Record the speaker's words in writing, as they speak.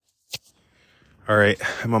All right,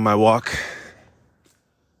 I'm on my walk.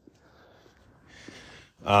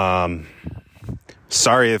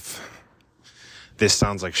 Sorry if this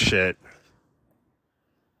sounds like shit.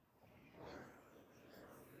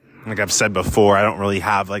 Like I've said before, I don't really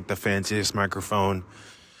have like the fanciest microphone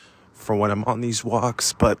for when I'm on these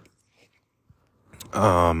walks, but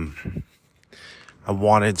I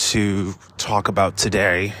wanted to talk about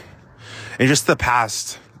today and just the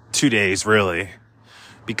past 2 days, really,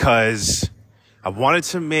 because I wanted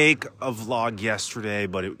to make a vlog yesterday,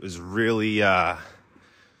 but it was really,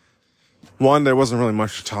 one, there wasn't really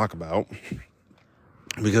much to talk about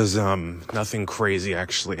because, nothing crazy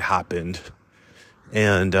actually happened.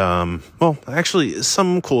 And, well, actually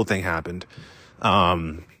some cool thing happened.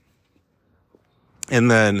 And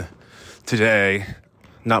then today,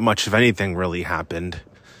 not much of anything really happened.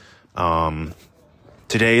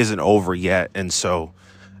 Today isn't over yet. And so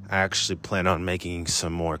I actually plan on making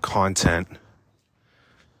some more content.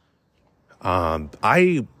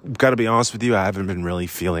 I gotta be honest with you, I haven't been really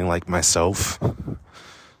feeling like myself.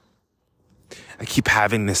 I keep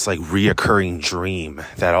having this like reoccurring dream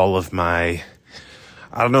that I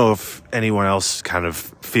don't know if anyone else kind of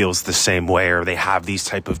feels the same way or they have these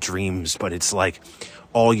type of dreams, but it's like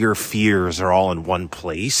all your fears are all in one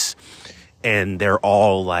place and they're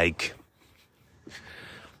all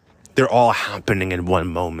happening in one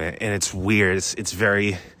moment. And it's weird. It's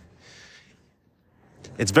very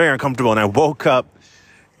uncomfortable. And I woke up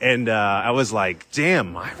and, I was like,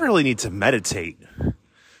 damn, I really need to meditate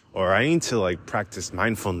or I need to like practice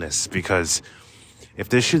mindfulness because if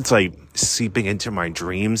this shit's like seeping into my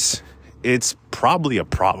dreams, it's probably a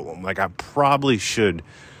problem. Like I probably should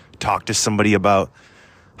talk to somebody about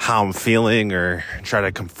how I'm feeling or try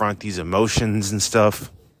to confront these emotions and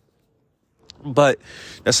stuff. But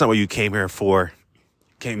that's not what you came here for.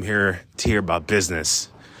 You came here to hear about business.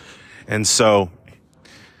 And so,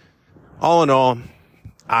 all in all,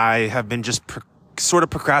 I have been just sort of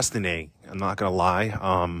procrastinating. I'm not going to lie.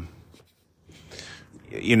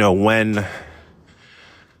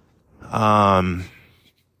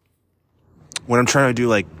 When I'm trying to do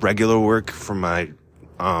like regular work for my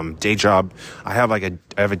day job, I have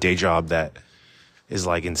a day job that is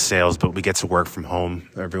like in sales, but we get to work from home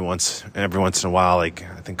every once in a while. Like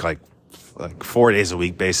I think like 4 days a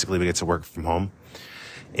week, basically we get to work from home.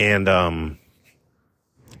 And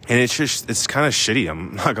it's kind of shitty.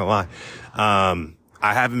 I'm not gonna lie.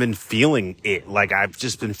 I haven't been feeling it. Like I've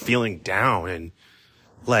just been feeling down and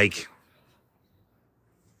like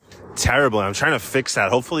terrible. I'm trying to fix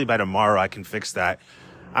that. Hopefully by tomorrow I can fix that.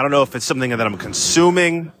 I don't know if it's something that I'm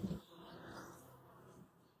consuming.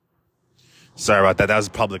 Sorry about that. That was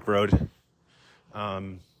a public road.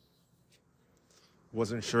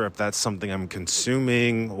 Wasn't sure if that's something I'm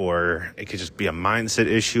consuming or it could just be a mindset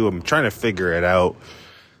issue. I'm trying to figure it out.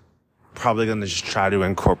 Probably going to just try to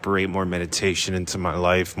incorporate more meditation into my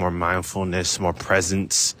life, more mindfulness, more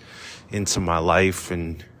presence into my life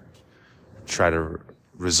and try to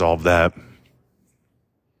resolve that.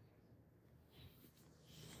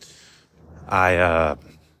 I'm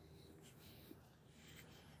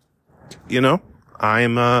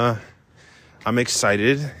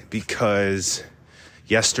excited because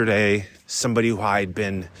yesterday somebody who I'd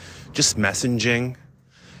been just messaging,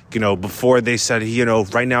 before they said,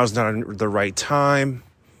 right now is not the right time.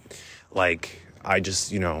 Like, I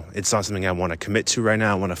just, it's not something I want to commit to right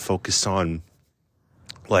now. I want to focus on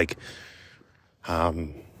like,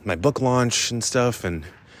 my book launch and stuff. And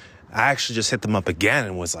I actually just hit them up again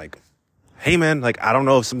and was like, hey man, like, I don't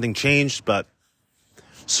know if something changed, but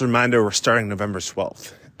just a reminder, we're starting November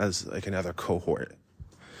 12th as like another cohort.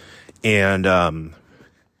 And,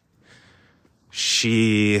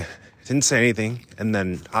 she didn't say anything. And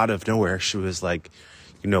then out of nowhere, she was like,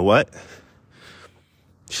 you know what?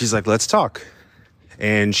 She's like, let's talk.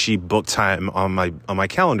 And she booked time on my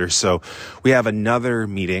calendar. So we have another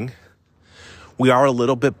meeting. We are a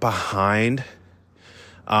little bit behind.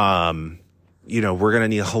 We're going to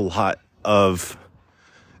need a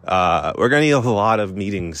lot of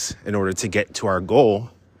meetings in order to get to our goal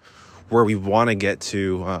where we want to get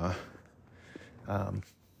to,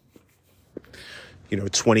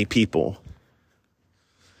 20 people.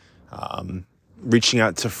 Reaching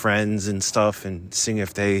out to friends and stuff and seeing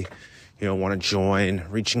if they, want to join,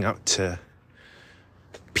 reaching out to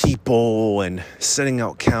people and sending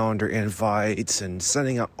out calendar invites and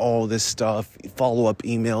sending out all this stuff, follow-up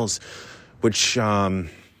emails, which, if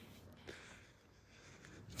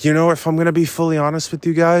I'm going to be fully honest with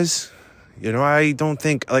you guys, I don't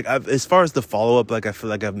think, like, as far as the follow-up, like, I feel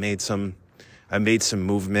like I've made some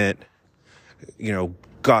movement,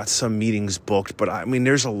 got some meetings booked, but I mean,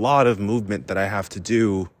 there's a lot of movement that I have to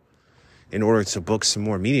do in order to book some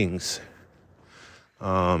more meetings.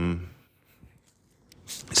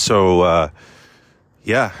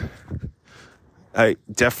 Yeah, I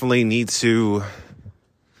definitely need to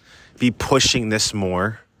be pushing this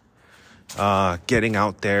more, getting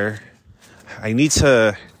out there. I need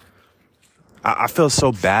to, I feel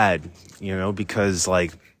so bad, because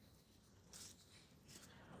like,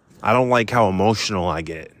 I don't like how emotional I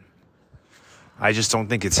get. I just don't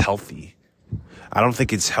think it's healthy. I don't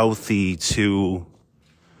think it's healthy to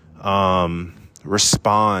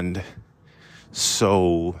respond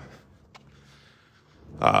so,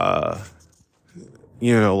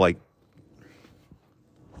 like,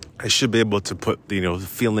 I should be able to put,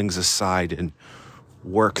 feelings aside and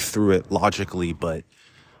work through it logically, but,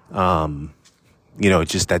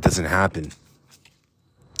 just that doesn't happen.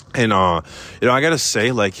 And, I gotta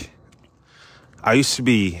say, like, I used to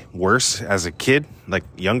be worse as a kid, like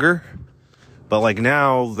younger, but like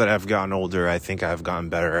now that I've gotten older, I think I've gotten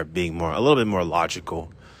better at being a little bit more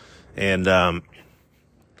logical. And,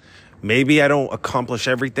 maybe I don't accomplish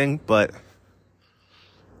everything, but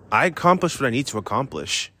I accomplish what I need to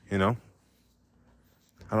accomplish, I don't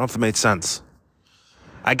know if it made sense.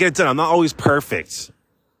 I get it done. I'm not always perfect,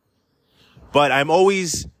 but I'm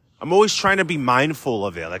always trying to be mindful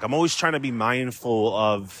of it. Like, I'm always trying to be mindful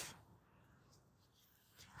of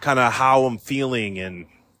kind of how I'm feeling, and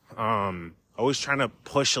always trying to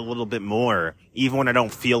push a little bit more, even when I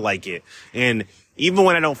don't feel like it. And even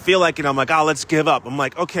when I don't feel like it, I'm like, oh, let's give up. I'm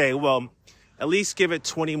like, okay, well, at least give it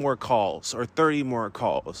 20 more calls or 30 more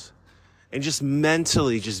calls. And just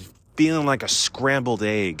mentally just feeling like a scrambled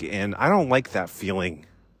egg. And I don't like that feeling.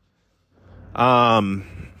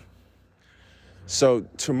 So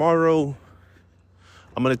tomorrow,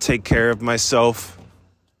 I'm going to take care of myself.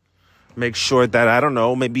 Make sure that, I don't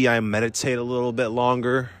know, maybe I meditate a little bit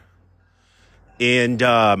longer. And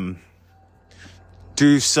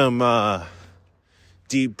do some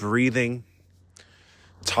deep breathing.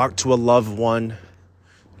 Talk to a loved one.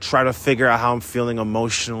 Try to figure out how I'm feeling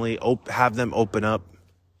emotionally. Have them open up.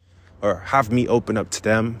 Or have me open up to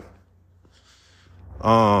them.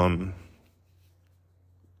 Man,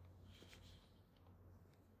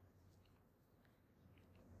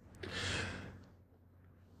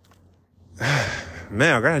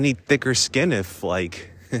 I'm gonna need thicker skin if, like,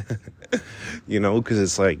 because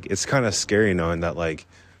it's like, it's kind of scary knowing that, like,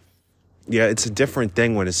 yeah, it's a different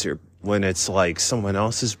thing when it's like someone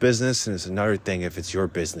else's business, and it's another thing if it's your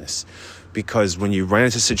business. Because when you run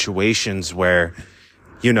into situations where,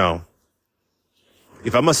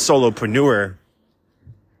 if I'm a solopreneur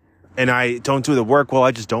and I don't do the work, well,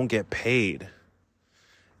 I just don't get paid.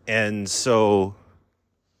 And so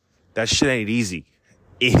that shit ain't easy.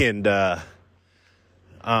 And,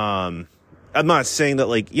 I'm not saying that,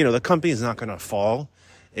 like, the company is not going to fall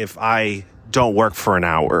if I don't work for an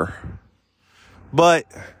hour. But,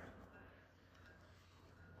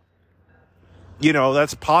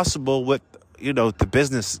 that's possible with, the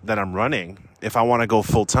business that I'm running if I want to go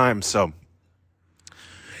full time. So,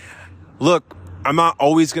 look, I'm not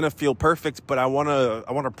always going to feel perfect, but I want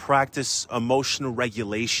to practice emotional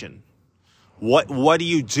regulation. What do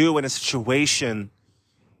you do in a situation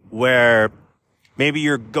where maybe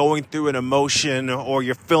you're going through an emotion or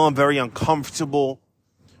you're feeling very uncomfortable?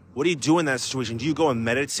 What do you do in that situation? Do you go and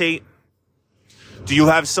meditate? Do you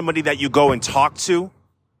have somebody that you go and talk to?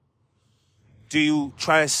 Do you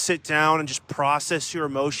try to sit down and just process your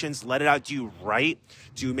emotions, let it out? Do you write?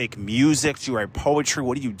 Do you make music? Do you write poetry?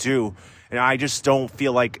 What do you do? And I just don't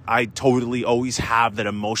feel like I totally always have that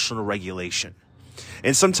emotional regulation.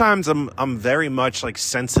 And sometimes I'm very much like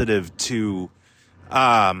sensitive to,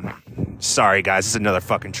 sorry guys, this is another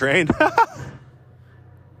fucking train.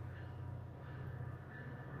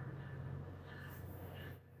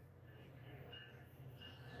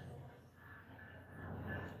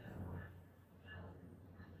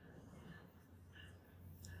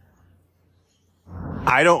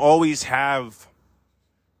 I don't always have,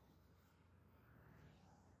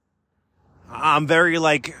 I'm very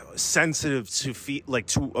like sensitive to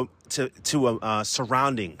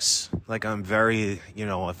surroundings. Like I'm very,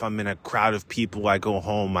 if I'm in a crowd of people, I go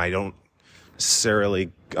home, I'm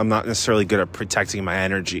not necessarily good at protecting my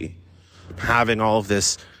energy. Having all of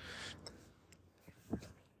this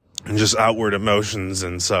and just outward emotions.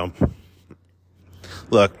 And so,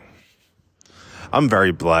 look, I'm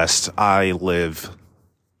very blessed.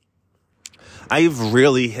 I've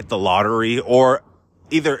really hit the lottery, or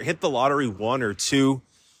either hit the lottery 1 or 2,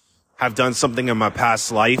 have done something in my past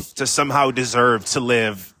life to somehow deserve to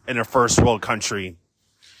live in a first world country,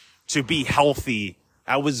 to be healthy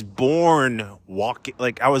I was born walking,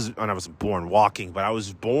 like I wasn't born walking, but I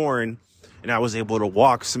was born and I was able to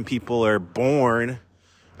walk. Some people are born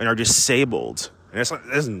and are disabled. And it's not,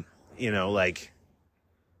 it isn't, like,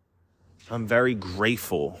 I'm very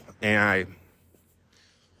grateful, and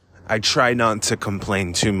I try not to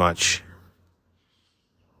complain too much.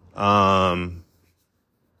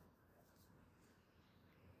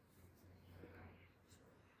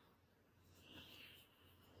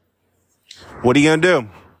 What are you gonna do?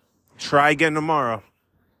 Try again tomorrow.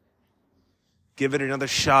 Give it another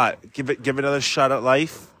shot. Give it another shot at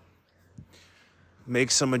life.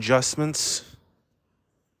 Make some adjustments.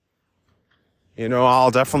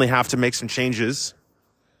 I'll definitely have to make some changes.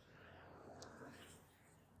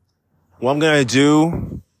 What I'm gonna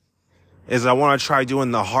do is I want to try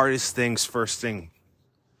doing the hardest things first thing.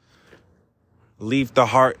 Do the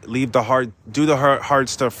hard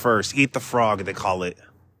stuff first. Eat the frog, they call it.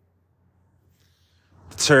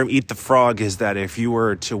 The term eat the frog is that if you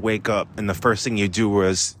were to wake up and the first thing you do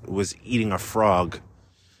was eating a frog,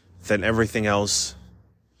 then everything else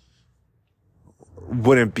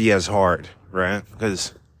wouldn't be as hard, right?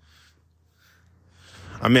 Because,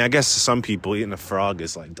 I guess to some people eating a frog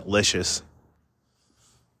is like delicious.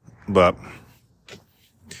 But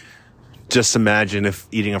just imagine if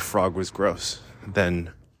eating a frog was gross.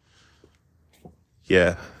 Then,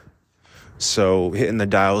 yeah. So hitting the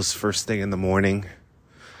dials first thing in the morning.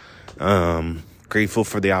 Grateful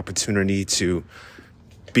for the opportunity to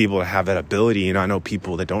be able to have that ability. I know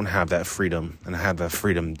people that don't have that freedom, and I have that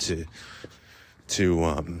freedom to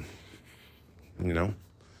freedom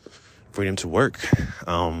to work.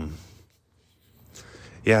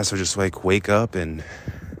 So just like wake up and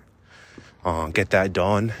get that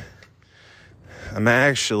done. I'm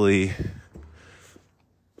actually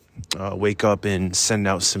wake up and send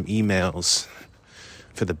out some emails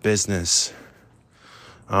for the business.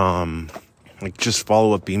 Like just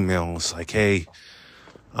follow-up emails, like, hey,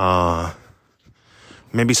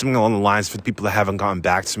 maybe something along the lines for the people that haven't gotten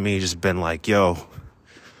back to me, just been like, yo,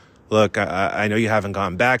 look, I know you haven't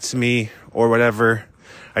gotten back to me or whatever.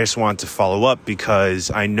 I just wanted to follow up because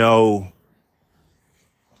I know,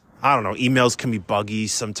 emails can be buggy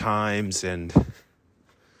sometimes, and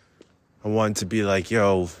I wanted to be like,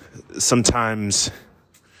 yo, sometimes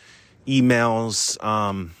emails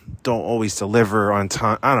don't always deliver on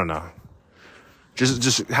time. I don't know.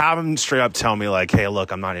 Just have them straight up tell me like, hey,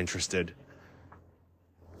 look, I'm not interested.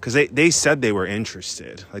 Because they said they were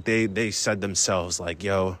interested. Like they said themselves like,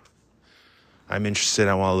 yo, I'm interested.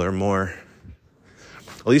 I want to learn more.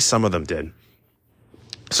 At least some of them did.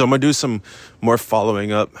 So I'm going to do some more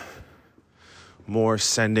following up, more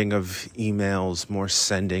sending of emails, more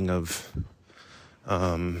sending of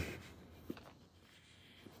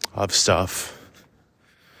stuff.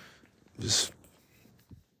 Just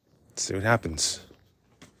see what happens.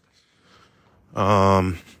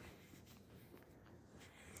 That's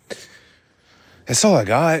all I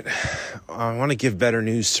got. I want to give better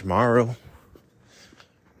news tomorrow.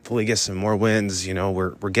 Hopefully get some more wins.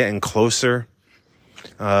 We're getting closer.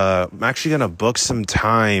 I'm actually gonna book some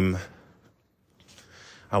time.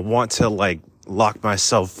 I want to lock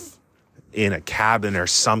myself in a cabin or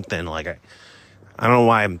something. I don't know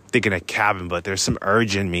why I'm thinking a cabin, but there's some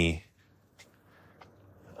urge in me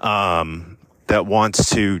that wants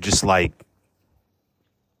to just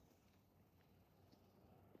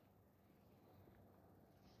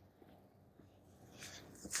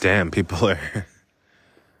damn, people are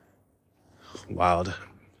wild.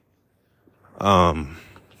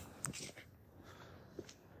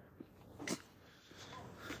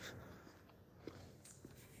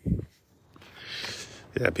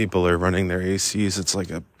 Yeah, people are running their ACs. It's like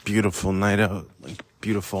a beautiful night out,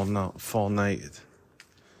 fall night.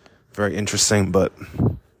 Very interesting, but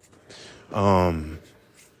what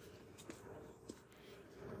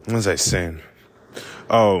was I saying?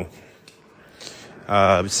 I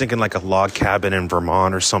was thinking like a log cabin in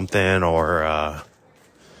Vermont or something, or I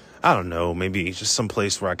don't know, maybe just some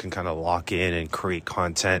place where I can kind of lock in and create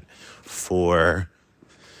content for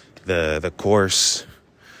the course,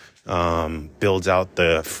 build out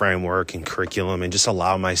the framework and curriculum, and just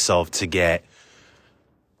allow myself to get,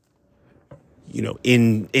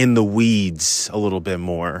 in the weeds a little bit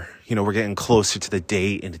more. We're getting closer to the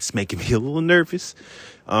date, and it's making me a little nervous.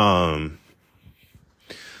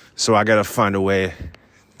 So I got to find a way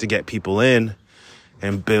to get people in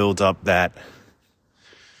and build up that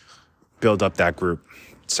group.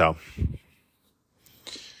 So,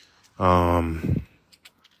 but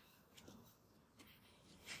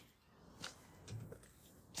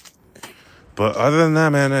other than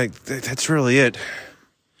that, man, that's really it.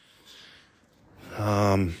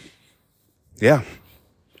 Yeah.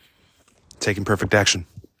 Taking perfect action.